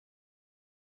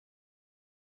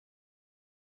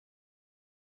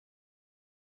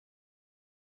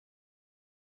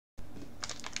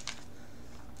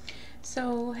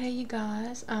So hey you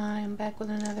guys, I'm back with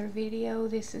another video.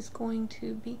 This is going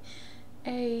to be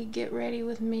a get ready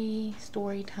with me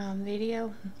story time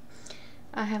video.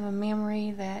 I have a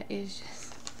memory that is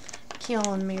just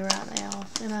killing me right now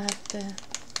and I have to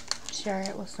share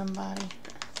it with somebody.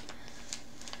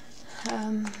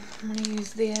 I'm going to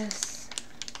use this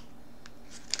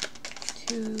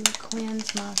to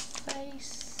cleanse my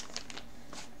face.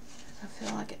 I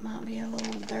feel like it might be a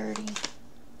little dirty.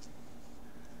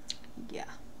 Yeah.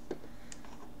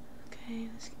 Okay,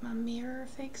 let's get my mirror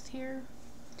fixed here.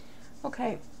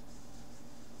 Okay.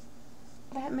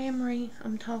 That memory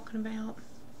I'm talking about.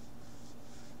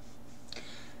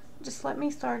 Just let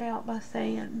me start out by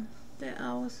saying that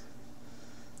I was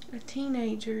a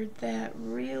teenager that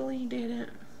really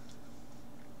didn't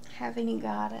have any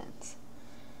guidance.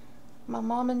 My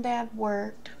mom and dad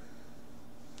worked.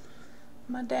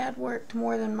 My dad worked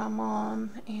more than my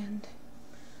mom, and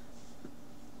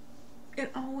it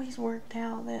always worked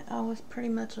out that I was pretty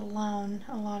much alone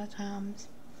a lot of times.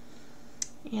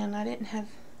 And I didn't have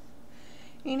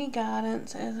any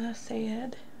guidance, as I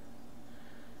said.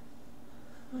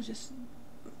 I was just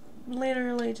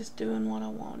literally just doing what I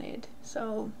wanted.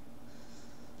 So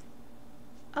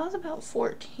I was about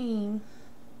 14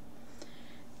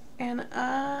 and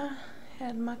I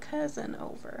had my cousin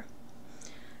over.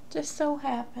 Just so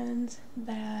happens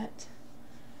that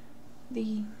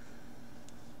the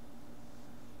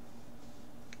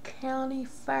county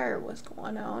fair was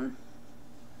going on,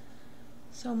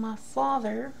 so my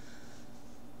father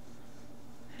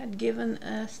had given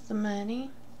us the money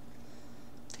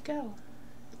to go,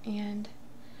 and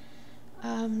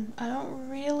I don't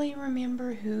really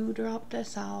remember who dropped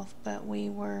us off, but we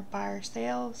were by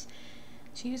ourselves.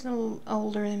 She was a little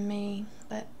older than me,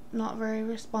 but not very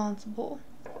responsible.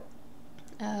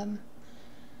 I'd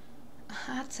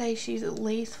say she's at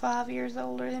least 5 years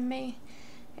older than me,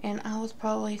 and I was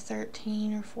probably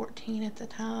 13 or 14 at the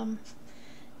time,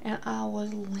 and I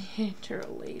was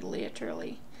literally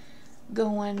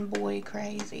going boy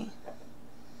crazy.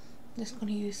 Just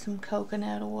gonna use some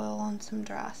coconut oil on some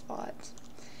dry spots,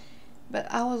 but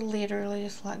I was literally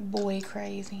just like boy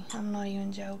crazy. I'm not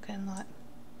even joking. Like,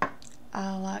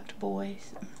 I liked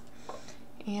boys,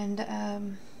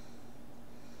 and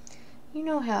you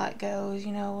know how it goes,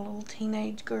 you know, a little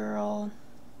teenage girl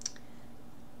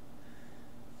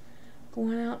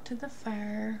going out to the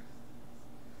fair.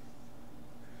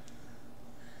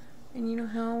 And you know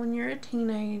how when you're a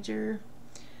teenager,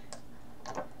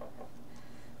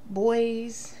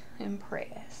 boys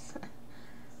impress.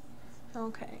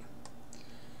 Okay.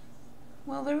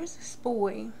 Well, there was this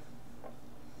boy,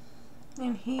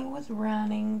 and he was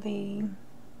running the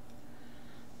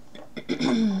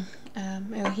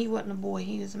well, he wasn't a boy,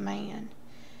 he was a man,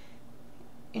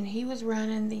 and he was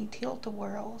running the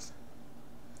tilt-a-whirls.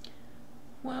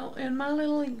 Well, in my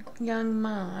little young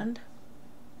mind,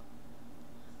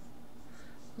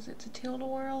 was it the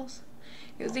tilt-a-whirls?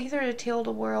 It was either the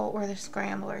tilt-a-whirl or the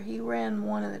scrambler. He ran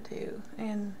one of the two,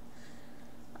 and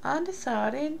I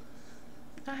decided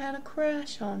I had a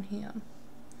crush on him.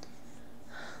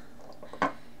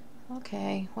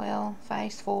 Okay, well,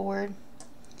 fast forward.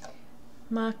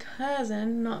 My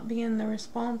cousin, not being the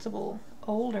responsible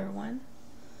older one,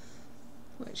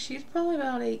 but she's probably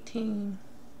about 18,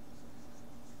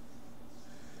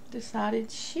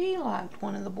 decided she liked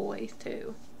one of the boys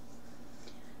too.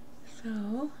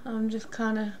 So I'm just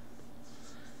kind of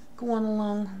going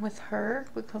along with her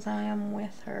because I am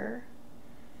with her,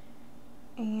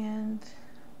 and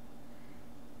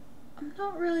I'm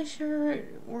not really sure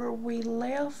where we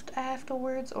left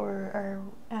afterwards, or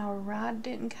our ride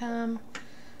didn't come.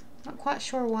 Not quite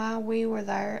sure why we were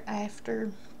there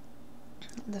after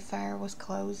the fair was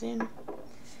closing.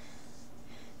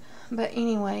 But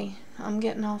anyway, I'm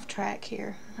getting off track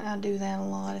here. I do that a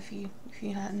lot if you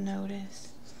hadn't noticed.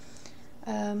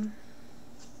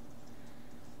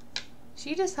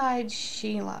 She decided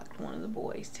she liked one of the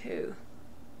boys too.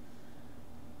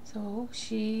 So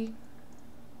she,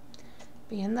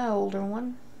 being the older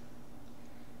one,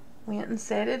 went and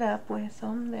set it up with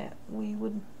them that we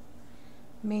would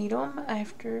meet them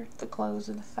after the close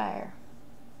of the fair.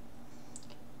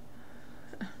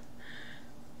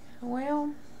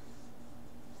 Well,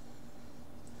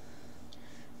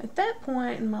 at that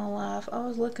point in my life, I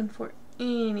was looking for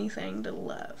anything to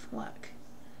love. Like,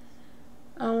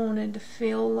 I wanted to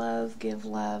feel love, give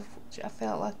love, which I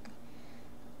felt like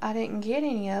I didn't get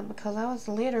any of because I was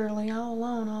literally all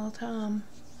alone all the time.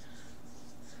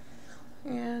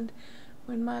 And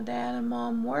when my dad and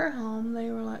mom were home, they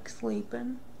were like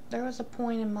sleeping. There was a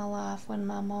point in my life when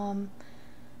my mom,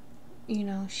 you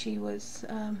know, she was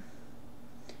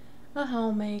a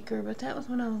homemaker, but that was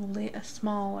when I was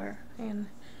smaller. And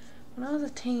when I was a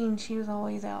teen, she was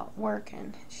always out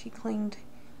working. She cleaned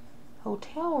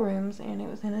hotel rooms, and it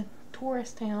was in a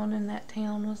tourist town, and that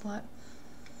town was like,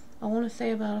 I want to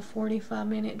say about a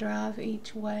 45-minute drive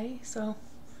each way. So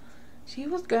she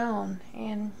was gone.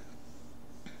 And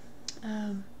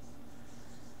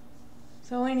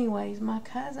so anyways, my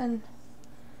cousin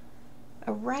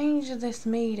arranged this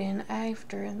meeting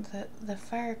after the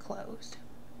fair closed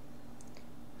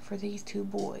for these two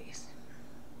boys.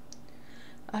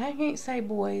 I can't say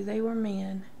boys, they were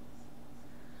men.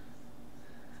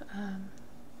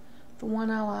 The one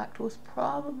I liked was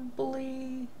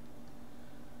probably,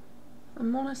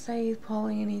 I'm gonna say he's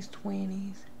probably in his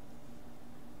 20s.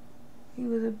 He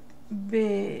was a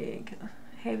big,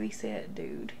 heavy-set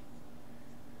dude.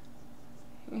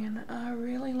 And I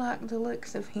really liked the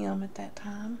looks of him at that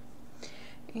time.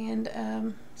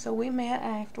 And so we met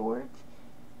afterwards.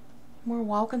 We're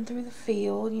walking through the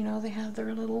field. You know, they have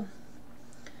their little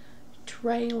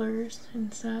trailers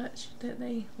and such that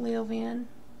they live in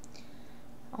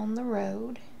on the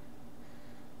road.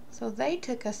 So they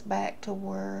took us back to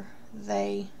where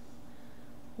they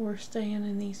were staying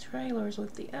in these trailers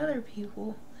with the other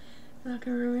people. And I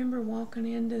can remember walking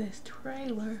into this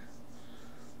trailer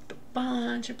with a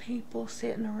bunch of people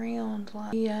sitting around,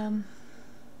 like the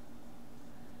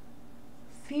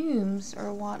fumes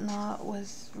or whatnot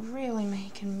was really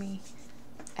making me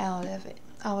out of it.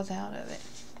 I was out of it.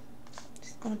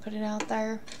 Just gonna put it out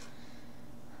there.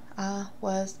 I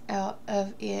was out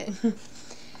of it.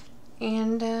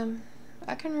 And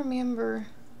I can remember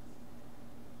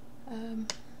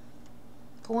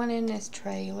going in this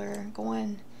trailer,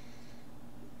 going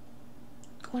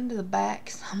to the back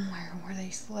somewhere where they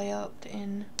slept,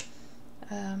 and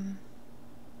I'm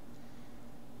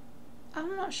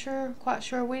not quite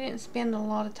sure. We didn't spend a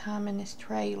lot of time in this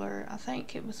trailer. I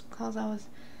think it was because I was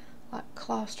like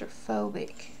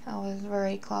claustrophobic. I was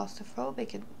very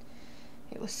claustrophobic.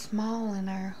 It was small in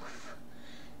there,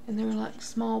 and there were like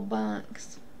small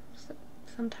bunks,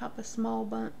 some type of small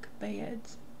bunk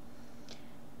beds.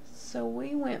 So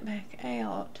we went back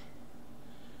out.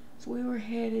 So we were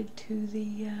headed to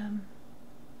the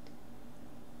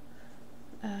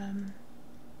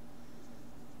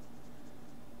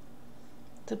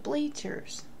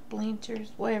bleachers,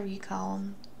 whatever you call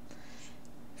them,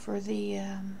 for the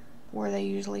where they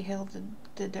usually held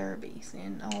the derbies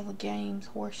and all the games,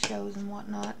 horse shows and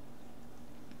whatnot.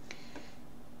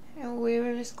 And we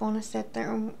were just going to sit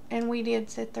there, and we did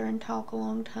sit there and talk a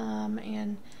long time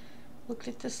and looked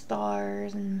at the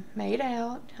stars and made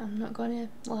out. I'm not going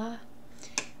to lie.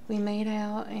 We made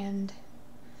out, and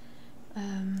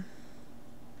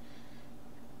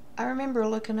I remember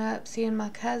looking up, seeing my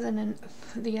cousin and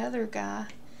the other guy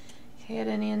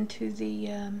heading into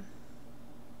the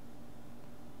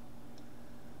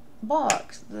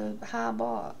box, the high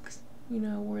box, you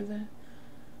know, where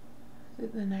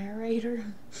the narrator,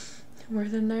 where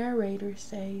the narrator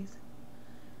stays.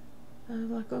 I was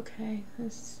like, okay,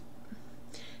 at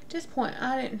this point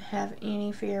I didn't have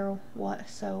any fear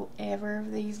whatsoever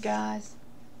of these guys.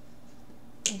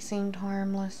 They seemed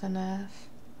harmless enough.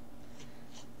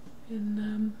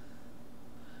 And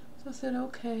so I said,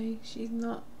 okay, she's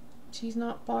not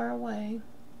far away.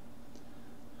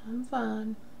 I'm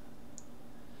fine.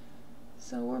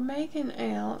 So we're making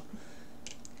out,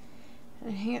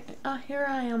 and here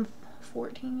I am,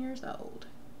 14 years old.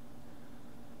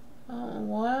 I don't know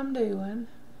what I'm doing.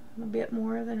 I'm a bit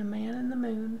more than a man in the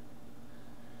moon.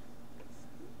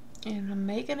 And I'm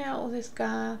making out with this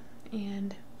guy,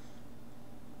 and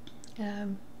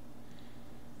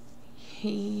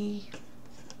he,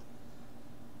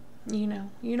 you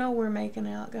know where making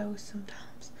out goes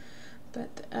sometimes.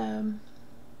 But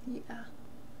yeah.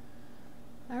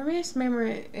 I just remember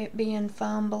it being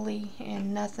fumbly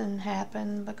and nothing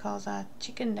happened because I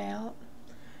chickened out.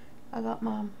 I got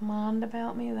my mind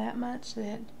about me that much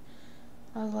that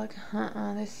I was like,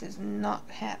 this is not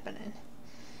happening.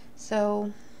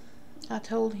 So I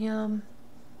told him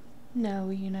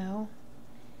no,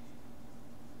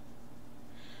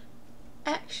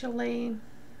 Actually,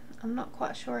 I'm not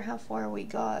quite sure how far we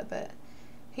got, but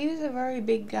he was a very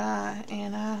big guy,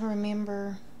 and I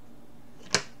remember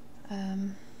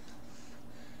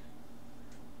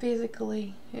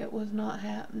physically it was not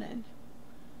happening.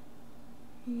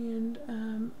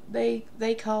 And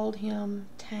they called him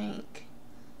Tank.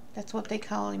 That's what they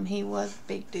called him. He was a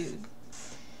big dude.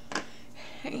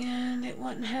 And it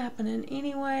wasn't happening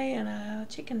anyway, and I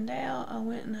chickened out. I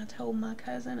went and I told my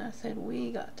cousin, I said,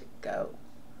 we got to go.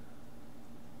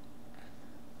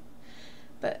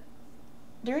 But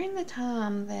during the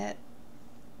time that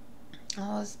I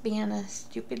was being a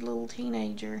stupid little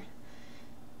teenager,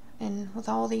 and with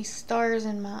all these stars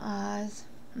in my eyes,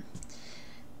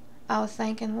 I was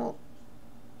thinking, well,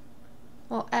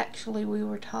 actually, we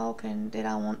were talking, did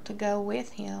I want to go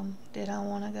with him? Did I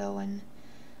want to go and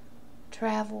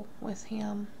travel with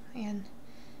him? And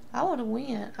I would have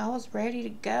went. I was ready to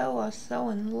go. I was so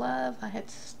in love. I had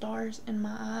stars in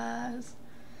my eyes.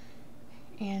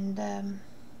 And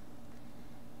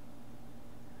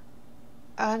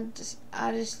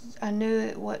I knew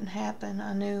it wouldn't happen.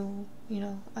 I knew,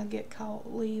 I'd get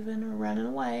caught leaving or running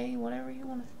away, whatever you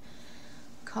want to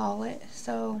call it.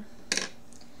 So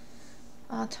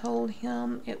I told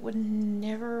him it would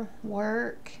never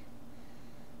work,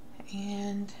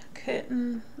 and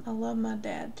couldn't. I love my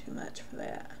dad too much for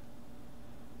that.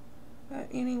 But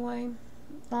anyway,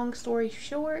 long story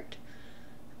short,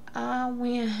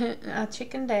 I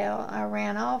chickened out. I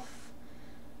ran off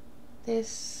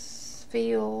this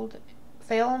field,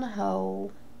 fell in a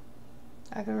hole.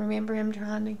 I can remember him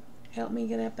trying to help me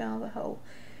get up out of the hole.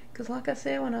 Because like I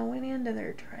said, when I went into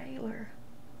their trailer,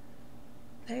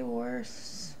 they were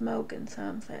smoking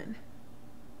something.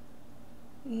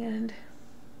 And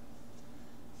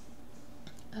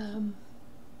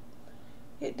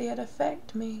it did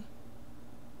affect me.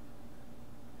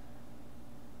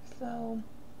 So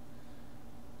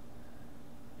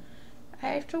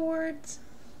afterwards,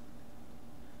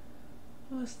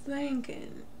 I was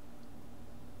thinking,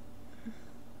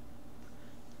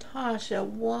 Tasha,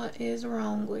 what is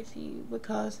wrong with you?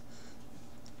 Because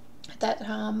at that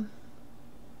time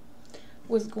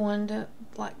was going to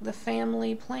the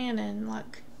family planning,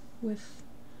 with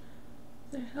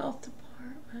the health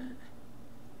department,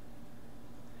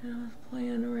 and I was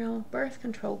playing around with birth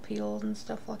control pills and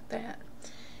stuff like that.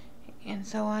 And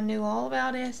so I knew all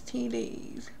about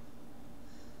STDs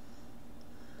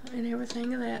and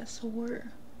everything of that sort.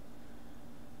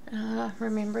 And I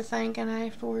remember thinking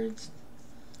afterwards,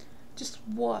 just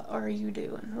what are you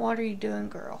doing? What are you doing,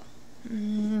 girl?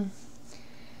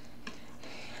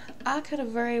 I could have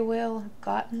very well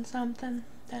gotten something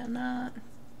that night.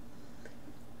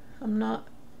 I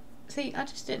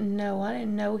just didn't know. I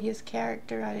didn't know his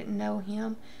character. I didn't know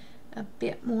him a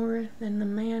bit more than the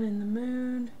man in the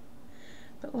moon.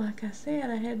 But like I said,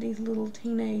 I had these little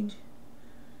teenage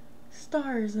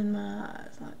stars in my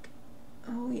eyes. Like,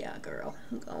 oh yeah, girl,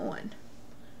 I'm going.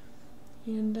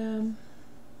 And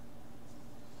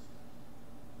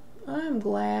I'm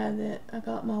glad that I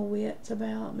got my wits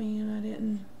about me and I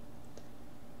didn't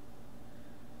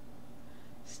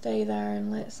stay there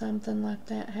and let something like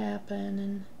that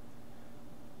happen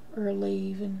or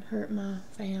leave and hurt my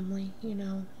family.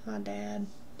 My dad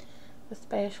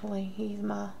especially,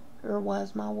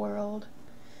 was my world.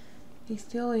 He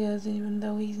still is, even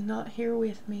though he's not here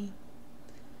with me.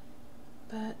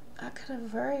 But I could have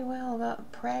very well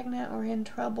got pregnant or in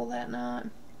trouble that night.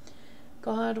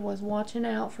 God was watching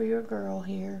out for your girl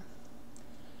here.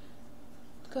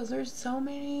 Because there's so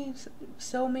many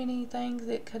things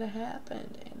that could have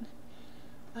happened, and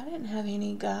I didn't have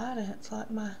any guidance.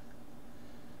 Like my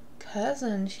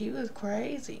cousin, she was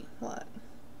crazy.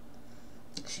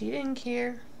 She didn't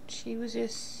care. She was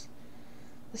just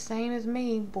the same as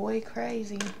me, boy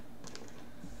crazy.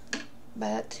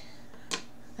 But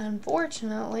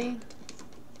unfortunately,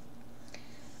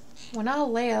 when I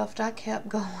left, I kept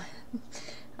going.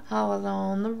 I was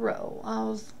on the roll. I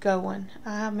was going.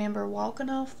 I remember walking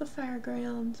off the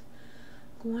fairgrounds,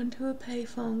 going to a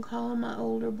payphone, calling my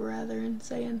older brother and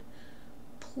saying,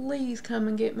 please come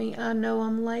and get me. I know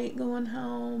I'm late going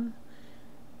home,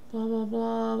 blah blah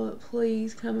blah, but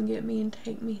please come and get me and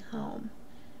take me home.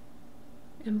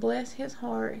 And bless his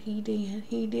heart, he did.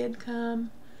 He did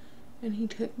come and he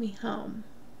took me home.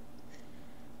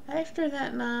 After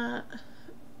that night,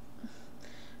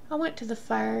 I went to the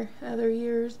fair other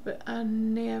years, but I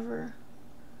never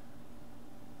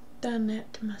done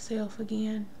that to myself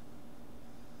again.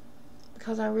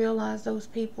 Because I realized those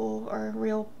people are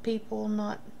real people,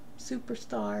 not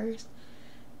superstars.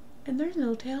 And there's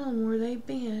no telling where they've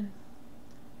been.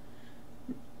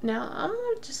 Now,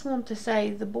 I just want to say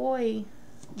the boy,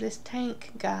 this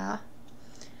tank guy,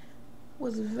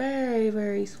 was very,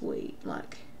 very sweet.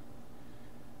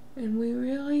 And we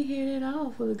really hit it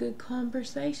off with a good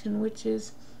conversation, which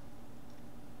is,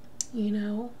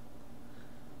 I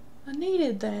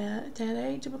needed that at that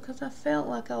age because I felt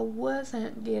like I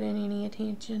wasn't getting any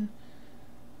attention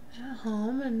at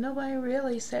home and nobody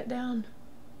really sat down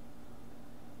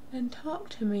and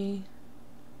talked to me.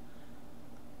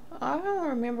 I don't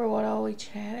remember what all we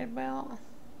chatted about,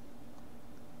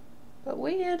 but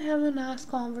we did have a nice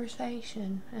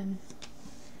conversation, and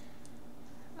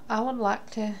I would like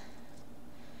to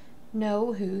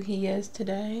know who he is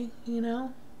today, you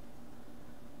know?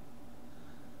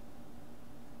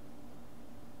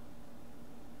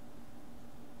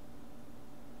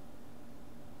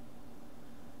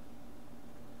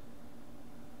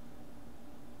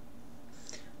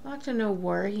 I'd like to know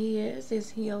where he is.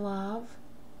 Is he alive?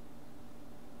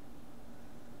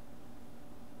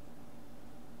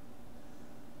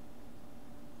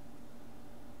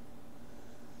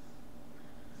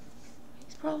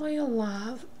 He's probably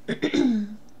alive.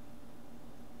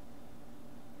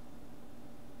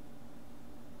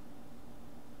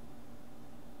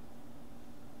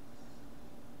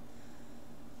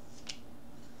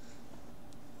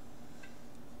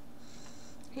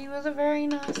 He was a very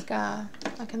nice guy,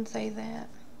 I can say that.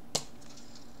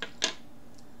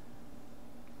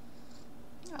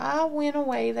 I went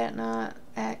away that night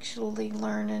actually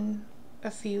learning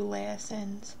a few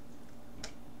lessons.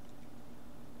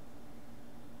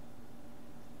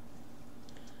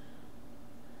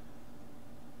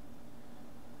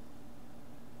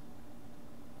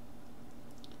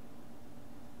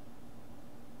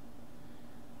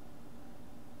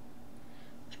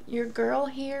 Your girl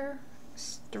here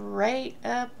straight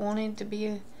up wanted to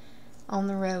be on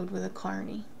the road with a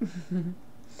carnie.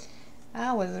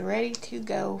 I was ready to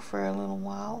go for a little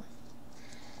while.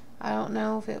 I don't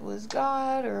know if it was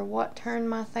God or what turned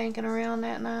my thinking around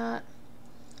that night,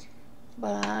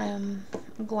 but I am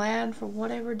glad for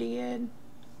whatever did,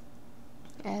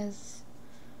 as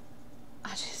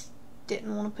I just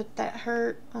didn't want to put that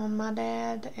hurt on my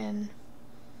dad, and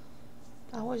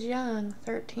I was young,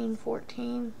 13,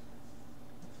 14.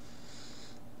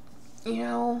 You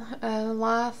know,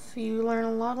 life, you learn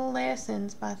a lot of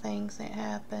lessons by things that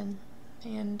happen,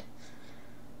 and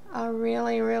I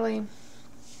really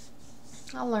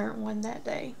I learned one that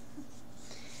day.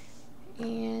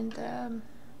 And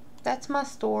that's my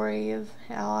story of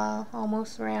how I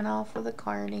almost ran off with a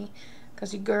carnie,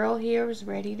 because the girl here was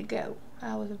ready to go.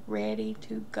 I was ready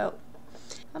to go.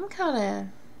 I'm kind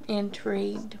of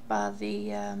intrigued by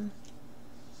the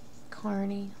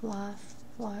carnie life,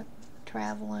 like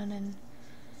traveling and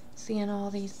seeing all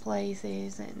these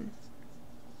places and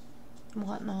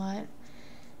whatnot.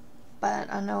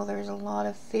 But I know there's a lot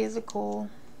of physical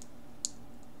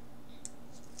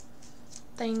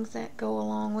things that go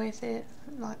along with it,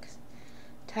 like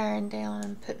tearing down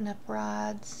and putting up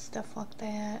rides, stuff like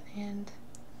that, and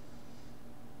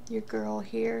your girl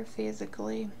here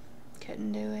physically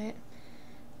couldn't do it.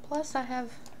 Plus I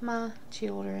have my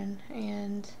children,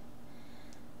 and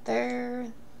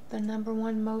they're the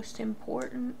 #1 most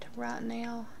important right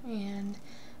now, and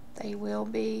they will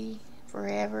be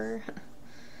forever.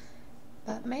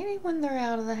 But maybe when they're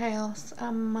out of the house,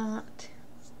 I might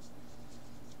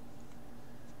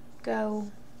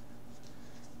go,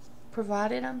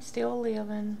 provided I'm still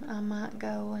living, I might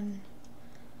go and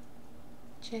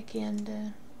check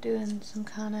into doing some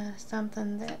kind of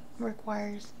something that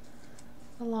requires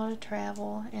a lot of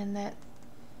travel and that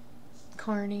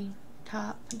carnie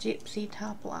type, gypsy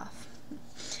type life.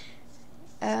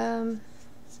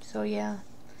 So yeah,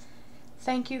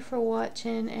 thank you for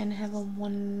watching and have a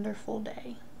wonderful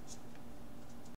day.